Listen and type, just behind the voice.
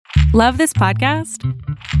Love this podcast?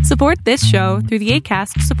 Support this show through the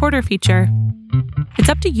Acast supporter feature. It's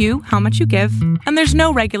up to you how much you give, and there's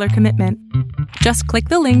no regular commitment. Just click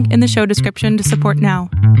the link in the show description to support now.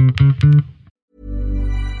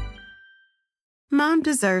 Mom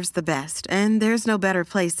deserves the best, and there's no better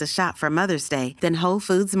place to shop for Mother's Day than Whole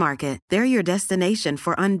Foods Market. They're your destination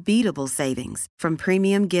for unbeatable savings, from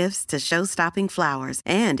premium gifts to show-stopping flowers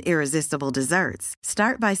and irresistible desserts.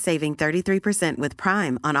 Start by saving 33% with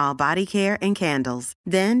Prime on all body care and candles.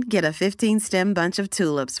 Then get a 15-stem bunch of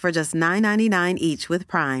tulips for just $9.99 each with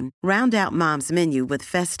Prime. Round out Mom's menu with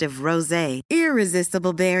festive rosé,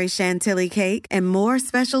 irresistible berry chantilly cake, and more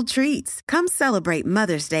special treats. Come celebrate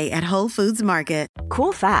Mother's Day at Whole Foods Market.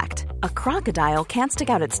 Cool fact, a crocodile can't stick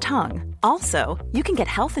out its tongue. Also, you can get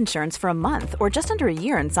health insurance for a month or just under a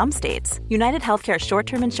year in some states. United Healthcare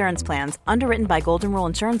short-term insurance plans, underwritten by Golden Rule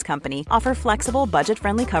Insurance Company, offer flexible,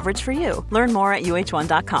 budget-friendly coverage for you. Learn more at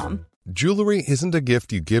uh1.com. Jewelry isn't a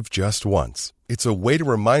gift you give just once. It's a way to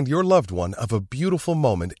remind your loved one of a beautiful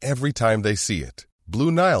moment every time they see it.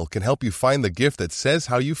 Blue Nile can help you find the gift that says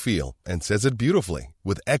how you feel and says it beautifully,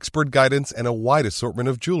 with expert guidance and a wide assortment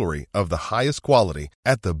of jewelry of the highest quality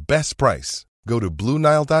at the best price. Go to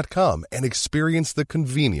BlueNile.com and experience the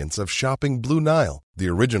convenience of shopping Blue Nile, the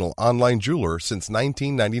original online jeweler since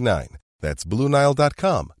 1999. That's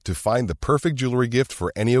BlueNile.com to find the perfect jewelry gift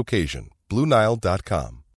for any occasion.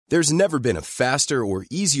 BlueNile.com. There's never been a faster or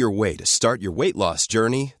easier way to start your weight loss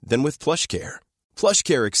journey than with PlushCare.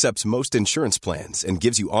 PlushCare accepts most insurance plans and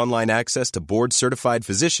gives you online access to board-certified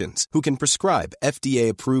physicians who can prescribe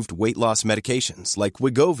FDA-approved weight loss medications like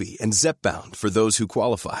Wegovy and Zepbound for those who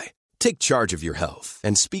qualify. Take charge of your health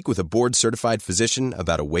and speak with a board-certified physician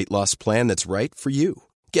about a weight loss plan that's right for you.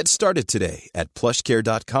 Get started today at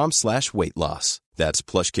plushcare.com/weight loss. That's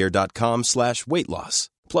plushcare.com/weight loss.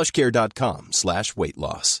 plushcare.com/weight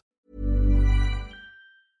loss.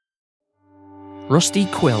 Rusty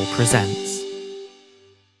Quill presents.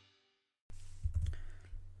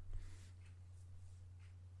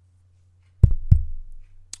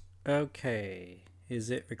 Okay,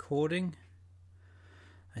 is it recording?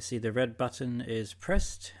 I see the red button is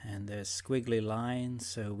pressed and there's squiggly lines,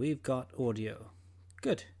 so we've got audio.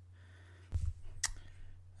 Good.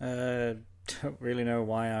 Don't really know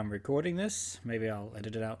why I'm recording this. Maybe I'll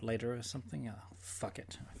edit it out later or something. Oh, fuck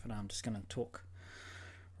it. For now I'm just going to talk.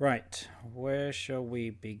 Right, where shall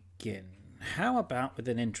we begin? How about with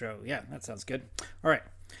an intro? Yeah, that sounds good. All right.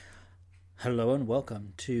 Hello and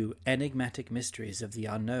welcome to Enigmatic Mysteries of the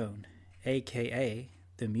Unknown, aka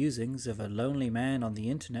the musings of a lonely man on the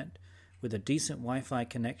internet with a decent Wi-Fi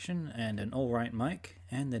connection and an alright mic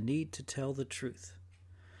and the need to tell the truth.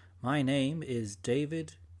 My name is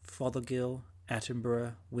David Fothergill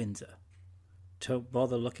Attenborough Windsor. Don't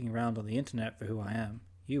bother looking around on the internet for who I am.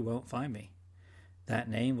 You won't find me. That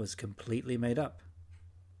name was completely made up.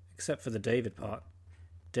 Except for the David part.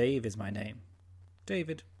 Dave is my name.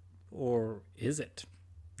 David. Or is it?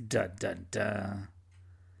 Dun dun dun.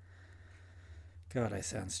 God, I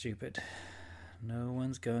sound stupid. No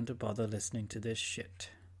one's going to bother listening to this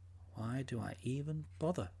shit. Why do I even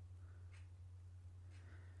bother?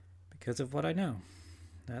 Because of what I know.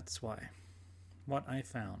 That's why. What I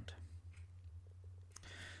found.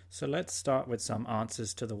 So let's start with some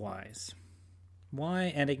answers to the whys.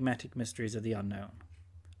 Why Enigmatic Mysteries of the Unknown?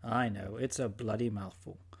 I know, it's a bloody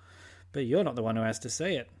mouthful. But you're not the one who has to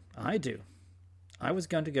say it. I do. I was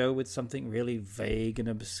going to go with something really vague and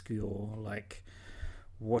obscure, like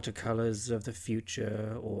watercolors of the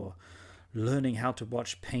future, or learning how to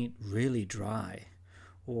watch paint really dry,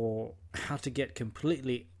 or how to get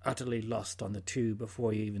completely, utterly lost on the tube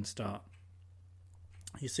before you even start.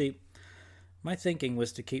 You see, my thinking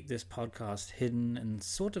was to keep this podcast hidden and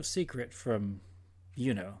sort of secret from,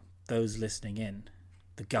 those listening in.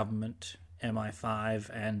 The government, MI5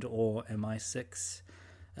 and or MI6,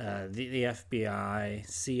 the FBI,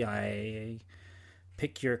 CIA,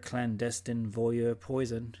 pick your clandestine voyeur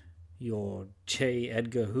poison, your J.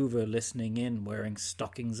 Edgar Hoover listening in wearing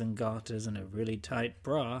stockings and garters and a really tight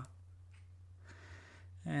bra.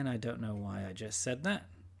 And I don't know why I just said that,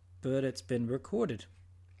 but it's been recorded.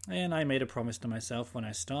 And I made a promise to myself when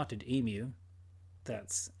I started EMU,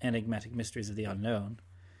 that's Enigmatic Mysteries of the Unknown,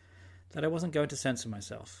 that I wasn't going to censor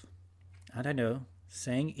myself. And I know,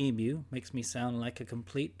 saying EMU makes me sound like a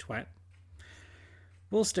complete twat.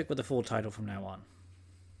 We'll stick with the full title from now on.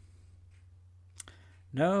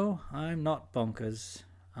 No, I'm not bonkers.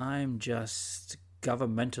 I'm just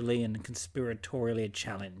governmentally and conspiratorially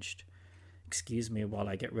challenged. Excuse me while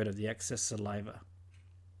I get rid of the excess saliva.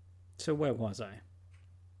 So where was I?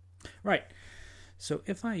 Right. So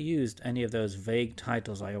if I used any of those vague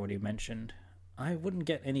titles I already mentioned, I wouldn't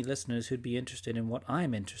get any listeners who'd be interested in what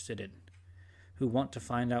I'm interested in, who want to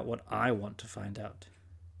find out what I want to find out.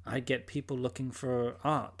 I'd get people looking for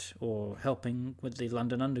art, or helping with the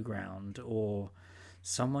London Underground, or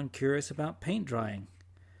someone curious about paint drying.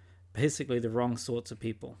 Basically the wrong sorts of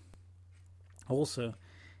people. Also,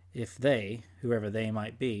 if they, whoever they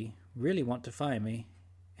might be, really want to find me,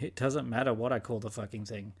 it doesn't matter what I call the fucking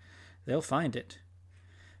thing. They'll find it.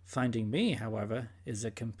 Finding me, however, is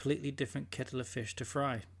a completely different kettle of fish to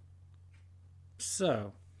fry.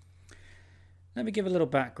 So, let me give a little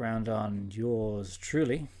background on yours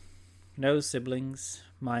truly. No siblings.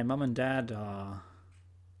 My mum and dad are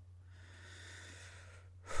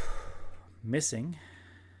missing.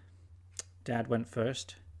 Dad went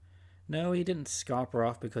first. No, he didn't scarper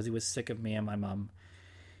off because he was sick of me and my mum.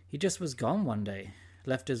 He just was gone one day,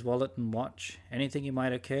 left his wallet and watch, anything he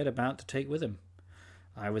might have cared about, to take with him.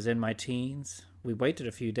 I was in my teens. We waited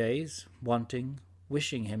a few days,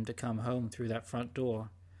 wishing him to come home through that front door.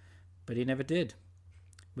 But he never did.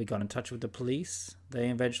 We got in touch with the police. They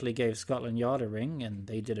eventually gave Scotland Yard a ring, and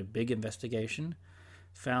they did a big investigation.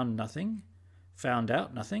 Found nothing. Found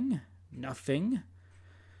out nothing. Nothing.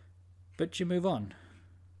 But you move on.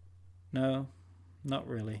 No, not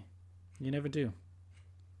really. You never do.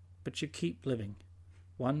 But you keep living,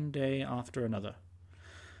 one day after another.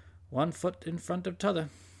 One foot in front of t'other.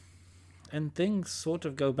 And things sort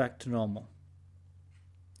of go back to normal.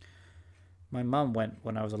 My mum went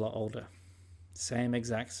when I was a lot older. Same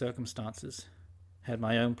exact circumstances. Had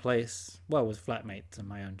my own place, well, with flatmates and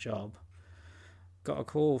my own job. Got a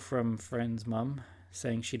call from friend's mum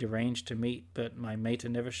saying she'd arranged to meet, but my mater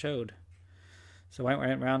never showed. So I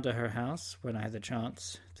went round to her house when I had the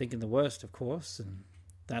chance, thinking the worst, of course, and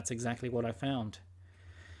that's exactly what I found.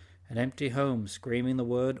 An empty home screaming the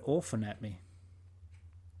word orphan at me.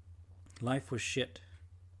 Life was shit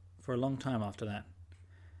for a long time after that.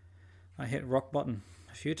 I hit rock bottom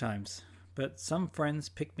a few times, but some friends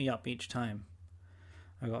picked me up each time.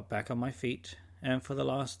 I got back on my feet, and for the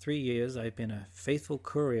last 3 years I've been a faithful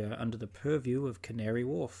courier under the purview of Canary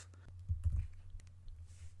Wharf,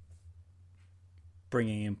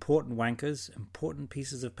 bringing important wankers important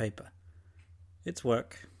pieces of paper. It's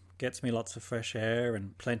work, gets me lots of fresh air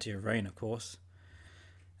and plenty of rain, of course.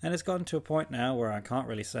 And it's gotten to a point now where I can't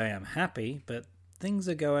really say I'm happy, but things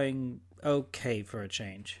are going okay for a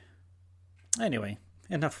change. Anyway,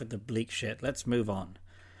 enough with the bleak shit, let's move on.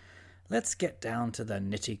 Let's get down to the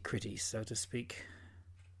nitty-gritty, so to speak.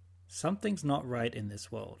 Something's not right in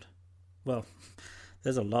this world. Well,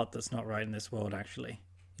 there's a lot that's not right in this world, actually.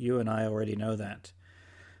 You and I already know that.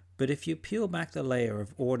 But if you peel back the layer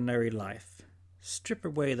of ordinary life, strip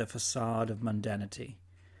away the facade of mundanity,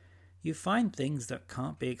 you find things that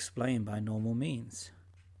can't be explained by normal means.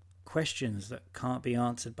 Questions that can't be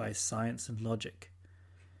answered by science and logic.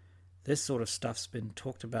 This sort of stuff's been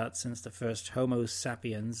talked about since the first Homo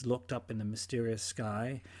sapiens looked up in the mysterious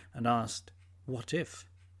sky and asked, what if?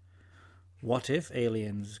 What if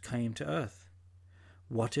aliens came to Earth?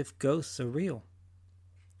 What if ghosts are real?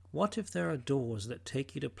 What if there are doors that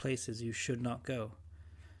take you to places you should not go?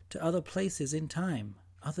 To other places in time,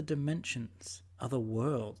 other dimensions, other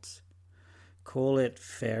worlds. Call it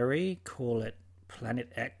fairy, call it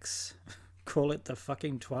Planet X, call it the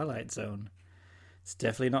fucking Twilight Zone. It's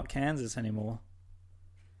definitely not Kansas anymore.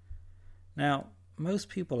 Now, most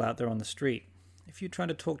people out there on the street, if you try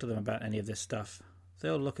to talk to them about any of this stuff,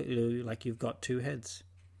 they'll look at you like you've got two heads.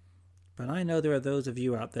 But I know there are those of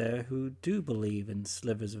you out there who do believe in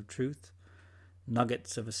slivers of truth,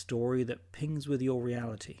 nuggets of a story that pings with your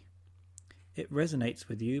reality. It resonates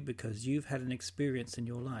with you because you've had an experience in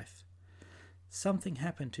your life. Something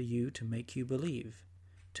happened to you to make you believe,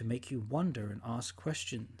 to make you wonder and ask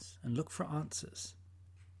questions and look for answers.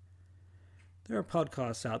 There are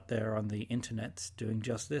podcasts out there on the internet doing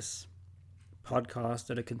just this. Podcasts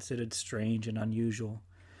that are considered strange and unusual,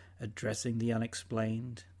 addressing the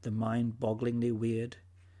unexplained, the mind-bogglingly weird.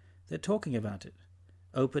 They're talking about it,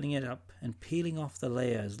 opening it up and peeling off the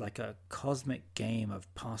layers like a cosmic game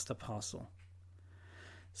of pass the parcel.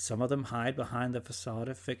 Some of them hide behind the facade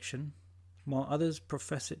of fiction, while others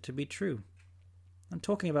profess it to be true. I'm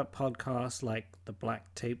talking about podcasts like The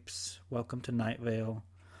Black Tapes, Welcome to Night Vale,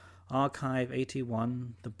 Archive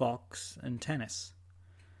 81, The Box, and Tennis.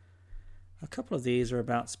 A couple of these are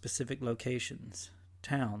about specific locations,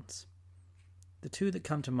 towns. The two that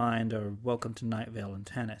come to mind are Welcome to Night Vale and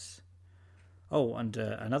Tennis. Oh, and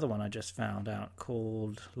another one I just found out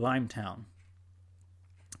called Limetown.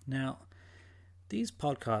 Now, These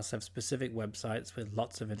podcasts have specific websites with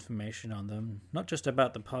lots of information on them, not just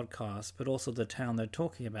about the podcast, but also the town they're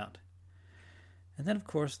talking about. And then, of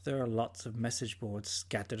course, there are lots of message boards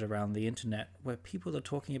scattered around the internet where people are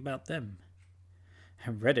talking about them.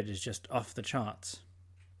 And Reddit is just off the charts.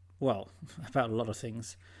 Well, about a lot of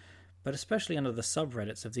things, but especially under the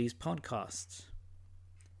subreddits of these podcasts.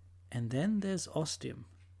 And then there's Ostium.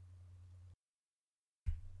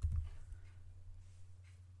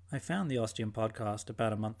 I found the Ostium podcast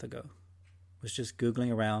about a month ago. Was just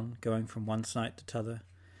Googling around, going from one site to t'other,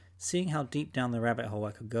 seeing how deep down the rabbit hole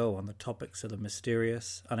I could go on the topics of the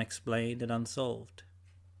mysterious, unexplained, and unsolved.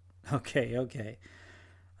 Okay.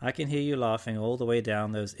 I can hear you laughing all the way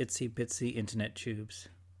down those itsy-bitsy internet tubes.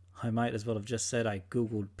 I might as well have just said I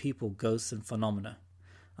Googled people, ghosts, and phenomena.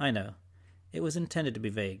 I know. It was intended to be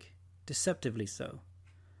vague. Deceptively so.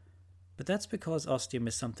 But that's because Ostium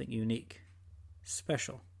is something unique.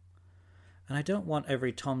 Special. And I don't want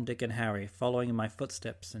every Tom, Dick, and Harry following in my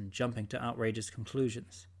footsteps and jumping to outrageous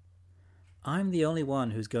conclusions. I'm the only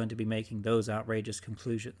one who's going to be making those outrageous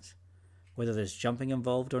conclusions, whether there's jumping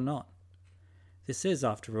involved or not. This is,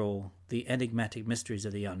 after all, the enigmatic mysteries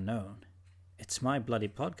of the unknown. It's my bloody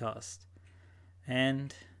podcast.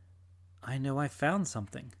 And I know I found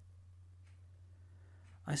something.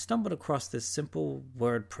 I stumbled across this simple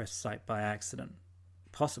WordPress site by accident.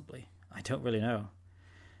 Possibly. I don't really know.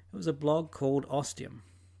 It was a blog called Ostium.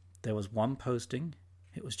 There was one posting.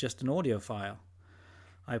 It was just an audio file.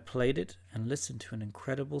 I played it and listened to an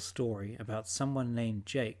incredible story about someone named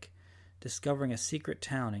Jake discovering a secret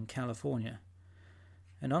town in California.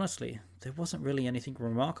 And honestly, there wasn't really anything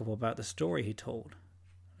remarkable about the story he told.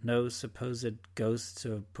 No supposed ghosts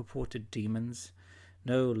or purported demons.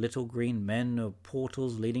 No little green men or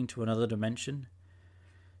portals leading to another dimension.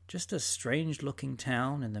 Just a strange-looking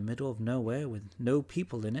town in the middle of nowhere with no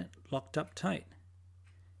people in it, locked up tight.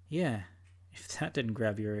 Yeah, if that didn't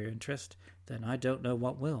grab your interest, then I don't know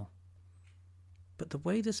what will. But the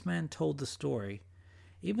way this man told the story,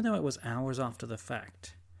 even though it was hours after the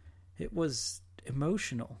fact, it was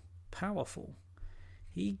emotional, powerful.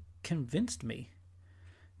 He convinced me.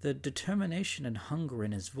 The determination and hunger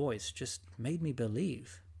in his voice just made me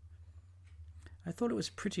believe. I thought it was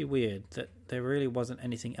pretty weird that there really wasn't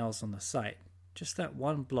anything else on the site, just that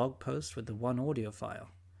one blog post with the one audio file.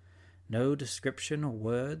 No description or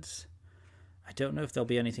words. I don't know if there'll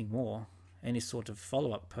be anything more, any sort of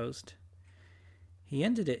follow-up post. He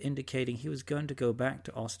ended it indicating he was going to go back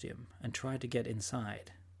to Ostium and try to get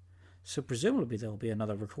inside. So presumably there'll be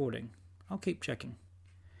another recording. I'll keep checking.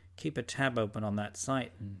 Keep a tab open on that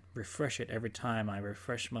site and refresh it every time I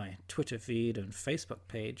refresh my Twitter feed and Facebook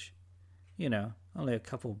page. You know, only a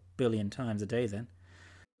couple billion times a day then.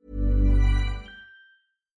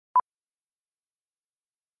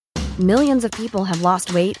 Millions of people have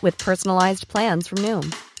lost weight with personalized plans from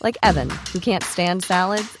Noom. Like Evan, who can't stand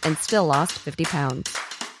salads and still lost 50 pounds.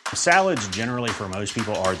 Salads generally for most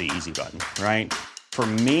people are the easy button, right? For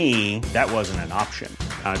me, that wasn't an option.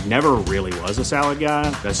 I never really was a salad guy.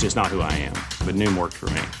 That's just not who I am. But Noom worked for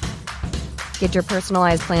me. Get your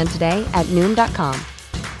personalized plan today at Noom.com.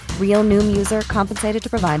 Real Noom user compensated to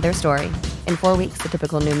provide their story. In 4 weeks, the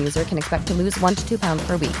typical Noom user can expect to lose 1 to 2 pounds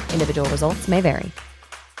per week. Individual results may vary.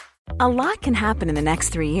 A lot can happen in the next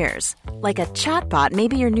 3 years. Like a chatbot may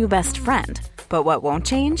be your new best friend. But what won't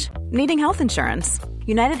change? Needing health insurance.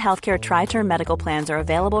 United Healthcare Tri-Term Medical Plans are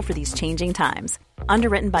available for these changing times.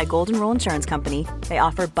 Underwritten by Golden Rule Insurance Company, they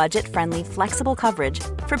offer budget-friendly, flexible coverage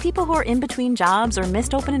for people who are in between jobs or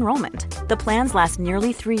missed open enrollment. The plans last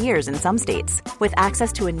nearly 3 years in some states, with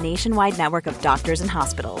access to a nationwide network of doctors and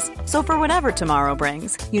hospitals. So for whatever tomorrow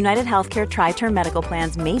brings, United Healthcare Tri-Term Medical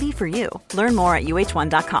Plans may be for you. Learn more at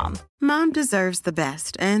uh1.com. Mom deserves the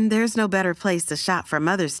best, and there's no better place to shop for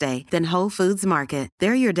Mother's Day than Whole Foods Market.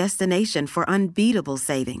 They're your destination for unbeatable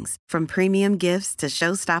savings, from premium gifts to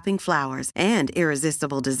show-stopping flowers and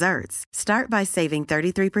irresistible desserts. Start by saving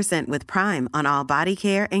 33% with Prime on all body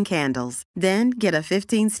care and candles. Then get a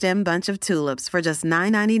 15-stem bunch of tulips for just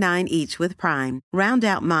 $9.99 each with Prime. Round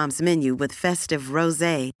out Mom's menu with festive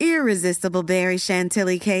rosé, irresistible berry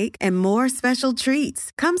chantilly cake, and more special treats.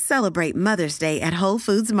 Come celebrate Mother's Day at Whole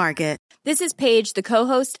Foods Market. This is Paige, the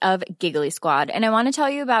co-host of Giggly Squad, and I want to tell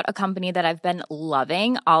you about a company that I've been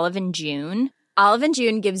loving, Olive & June. Olive &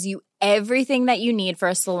 June gives you everything that you need for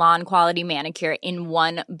a salon-quality manicure in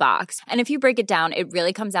one box. And if you break it down, it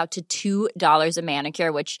really comes out to $2 a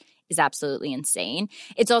manicure, which is absolutely insane.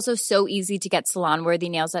 It's also so easy to get salon-worthy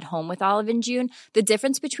nails at home with Olive & June. The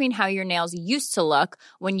difference between how your nails used to look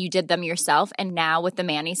when you did them yourself and now with the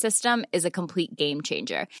Mani system is a complete game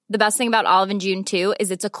changer. The best thing about Olive & June, too,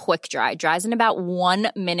 is it's a quick dry. Dries in about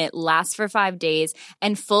 1 minute, lasts for 5 days,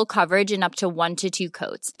 and full coverage in up to 1 to 2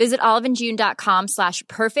 coats. Visit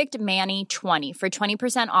oliveandjune.com/perfectmani20 for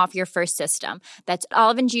 20% off your first system. That's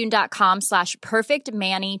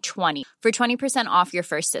oliveandjune.com/perfectmani20 for 20% off your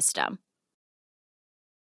first system.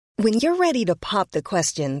 When you're ready to pop the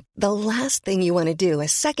question, the last thing you want to do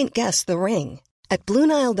is second-guess the ring. At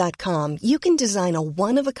BlueNile.com, you can design a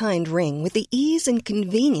one-of-a-kind ring with the ease and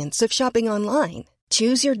convenience of shopping online.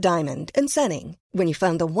 Choose your diamond and setting. When you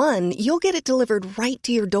find the one, you'll get it delivered right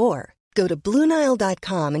to your door. Go to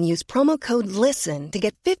BlueNile.com and use promo code LISTEN to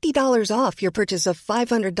get $50 off your purchase of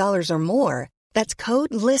 $500 or more. That's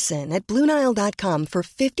code LISTEN at BlueNile.com for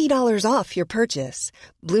 $50 off your purchase.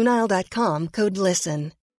 BlueNile.com, code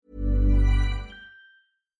LISTEN.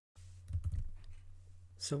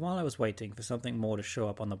 So while I was waiting for something more to show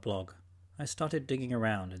up on the blog, I started digging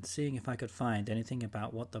around and seeing if I could find anything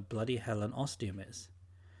about what the bloody hell an ostium is.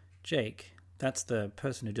 Jake, that's the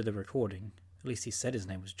person who did the recording, at least he said his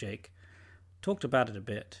name was Jake, talked about it a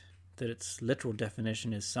bit, that its literal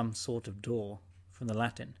definition is some sort of door, from the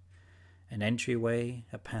Latin. An entryway,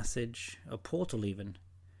 a passage, a portal even.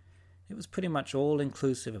 It was pretty much all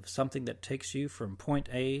inclusive of something that takes you from point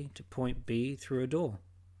A to point B through a door.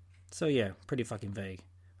 So yeah, pretty fucking vague,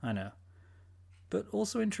 I know. But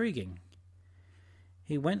also intriguing.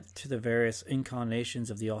 He went to the various incarnations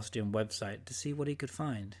of the ostium website to see what he could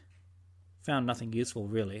find. Found nothing useful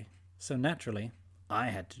really, so naturally, I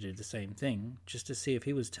had to do the same thing, just to see if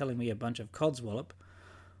he was telling me a bunch of codswallop,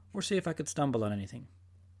 or see if I could stumble on anything.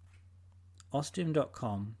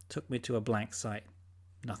 Ostium.com took me to a blank site.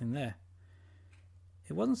 Nothing there.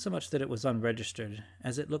 It wasn't so much that it was unregistered,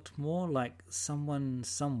 as it looked more like someone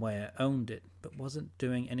somewhere owned it, but wasn't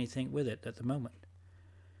doing anything with it at the moment.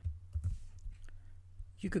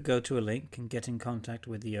 You could go to a link and get in contact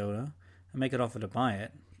with the owner and make an offer to buy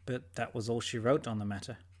it, but that was all she wrote on the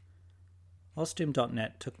matter.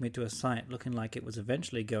 Ostium.net took me to a site looking like it was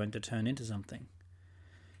eventually going to turn into something.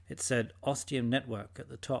 It said Ostium Network at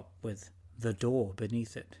the top with The Door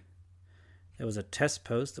beneath it. There was a test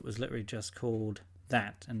post that was literally just called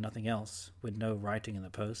that and nothing else, with no writing in the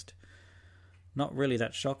post. Not really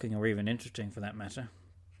that shocking or even interesting for that matter.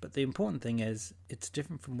 But the important thing is, it's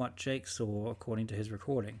different from what Jake saw according to his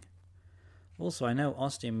recording. Also, I know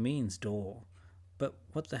ostium means door, but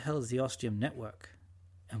what the hell is the Ostium Network?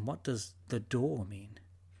 And what does the door mean?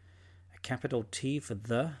 A capital T for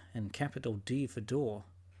the and capital D for door.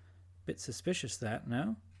 Bit suspicious that,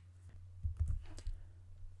 no?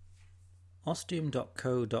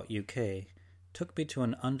 Ostium.co.uk took me to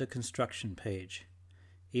an under construction page.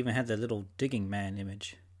 Even had the little digging man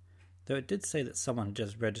image, though it did say that someone had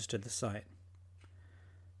just registered the site.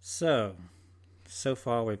 So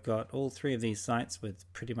far we've got all 3 of these sites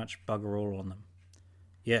with pretty much bugger all on them.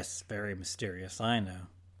 Yes, very mysterious, I know.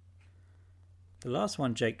 The last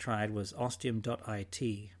one Jake tried was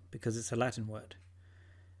ostium.it, because it's a Latin word.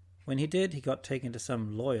 When he did, he got taken to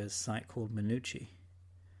some lawyer's site called Minucci.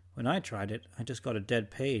 When I tried it, I just got a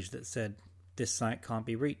dead page that said, "This site can't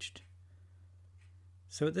be reached."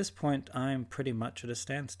 So at this point, I'm pretty much at a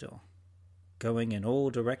standstill, going in all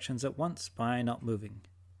directions at once by not moving.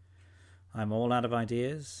 I'm all out of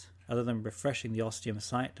ideas, other than refreshing the Ostium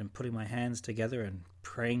site and putting my hands together and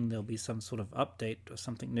praying there'll be some sort of update or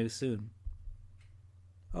something new soon.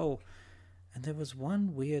 Oh, and there was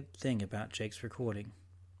one weird thing about Jake's recording.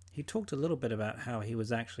 He talked a little bit about how he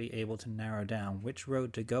was actually able to narrow down which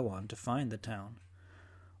road to go on to find the town.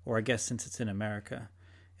 Or I guess since it's in America,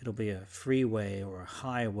 it'll be a freeway or a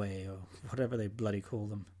highway or whatever they bloody call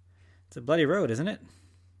them. It's a bloody road, isn't it?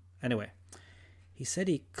 Anyway, he said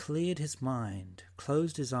he cleared his mind,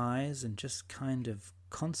 closed his eyes, and just kind of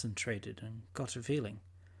concentrated and got a feeling.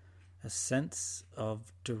 A sense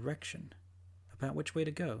of direction about which way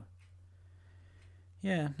to go.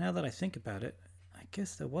 Yeah, now that I think about it, I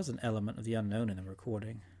guess there was an element of the unknown in the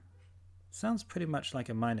recording. Sounds pretty much like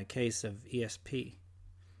a minor case of ESP.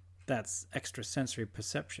 That's extrasensory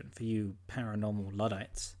perception for you paranormal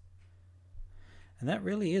Luddites. And that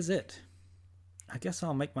really is it. I guess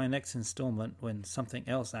I'll make my next installment when something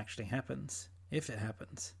else actually happens. If it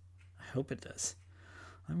happens. I hope it does.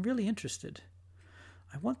 I'm really interested.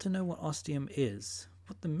 I want to know what ostium is,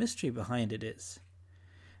 what the mystery behind it is.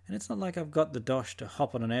 And it's not like I've got the dosh to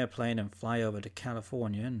hop on an airplane and fly over to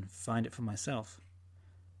California and find it for myself.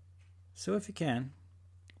 So if you can,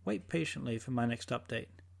 wait patiently for my next update.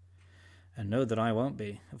 And know that I won't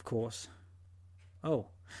be, of course. Oh,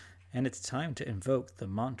 and it's time to invoke the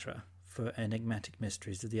mantra for enigmatic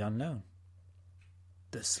mysteries of the unknown.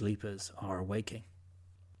 The sleepers are waking.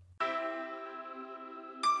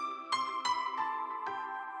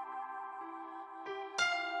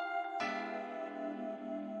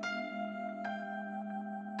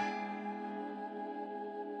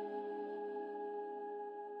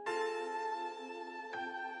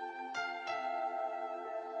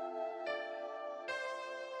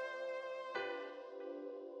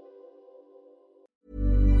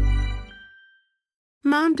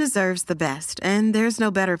 Mom deserves the best, and there's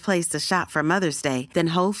no better place to shop for Mother's Day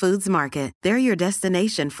than Whole Foods Market. They're your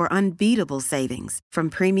destination for unbeatable savings, from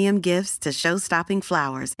premium gifts to show-stopping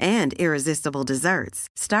flowers and irresistible desserts.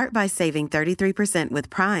 Start by saving 33% with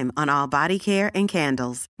Prime on all body care and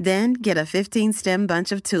candles. Then get a 15-stem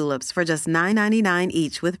bunch of tulips for just $9.99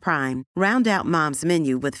 each with Prime. Round out Mom's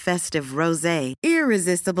menu with festive rosé,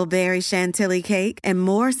 irresistible berry chantilly cake, and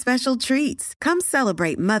more special treats. Come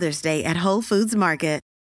celebrate Mother's Day at Whole Foods Market.